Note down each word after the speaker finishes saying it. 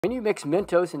When you mix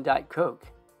Mentos and Diet Coke,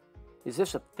 is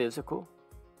this a physical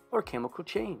or chemical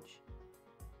change?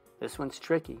 This one's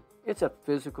tricky. It's a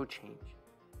physical change.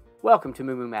 Welcome to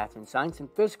MooMooMath and Science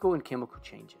and Physical and Chemical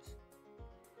Changes.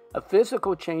 A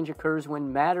physical change occurs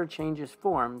when matter changes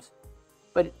forms,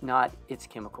 but not its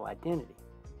chemical identity.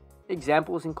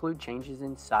 Examples include changes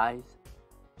in size,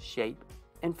 shape,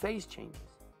 and phase changes.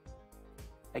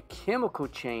 A chemical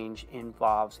change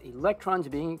involves electrons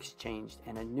being exchanged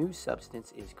and a new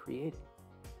substance is created.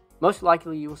 Most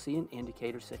likely you will see an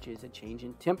indicator such as a change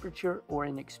in temperature or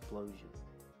an explosion.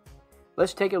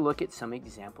 Let's take a look at some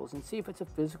examples and see if it's a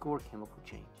physical or chemical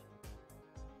change.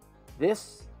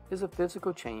 This is a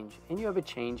physical change and you have a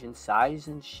change in size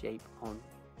and shape only.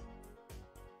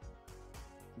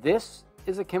 This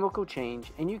is a chemical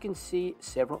change and you can see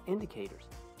several indicators: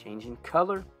 change in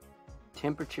color,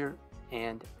 temperature,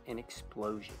 and an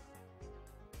explosion.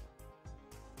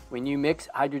 When you mix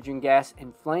hydrogen gas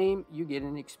and flame, you get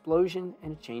an explosion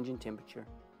and a change in temperature,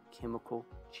 chemical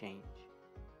change.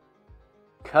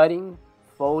 Cutting,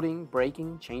 folding,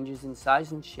 breaking, changes in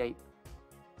size and shape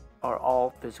are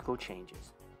all physical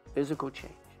changes. Physical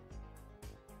change.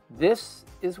 This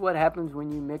is what happens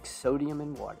when you mix sodium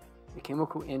and water. The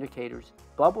chemical indicators: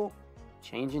 bubble,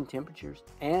 change in temperatures,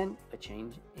 and a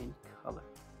change in color.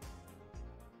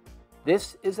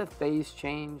 This is a phase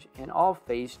change, and all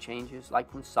phase changes,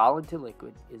 like from solid to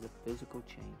liquid, is a physical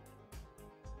change.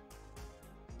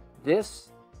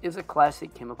 This is a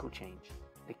classic chemical change.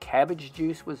 The cabbage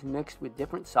juice was mixed with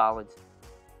different solids,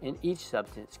 and each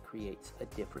substance creates a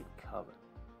different color.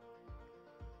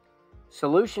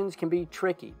 Solutions can be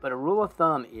tricky, but a rule of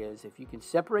thumb is if you can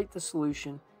separate the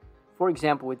solution, for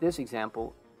example, with this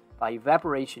example, by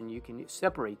evaporation, you can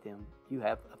separate them, you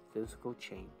have a physical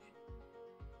change.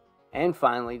 And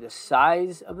finally, the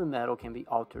size of the metal can be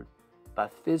altered by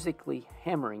physically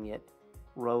hammering it,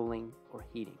 rolling, or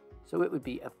heating. So it would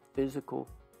be a physical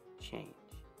change.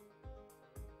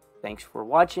 Thanks for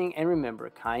watching, and remember,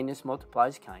 kindness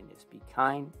multiplies kindness. Be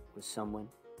kind with someone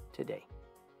today.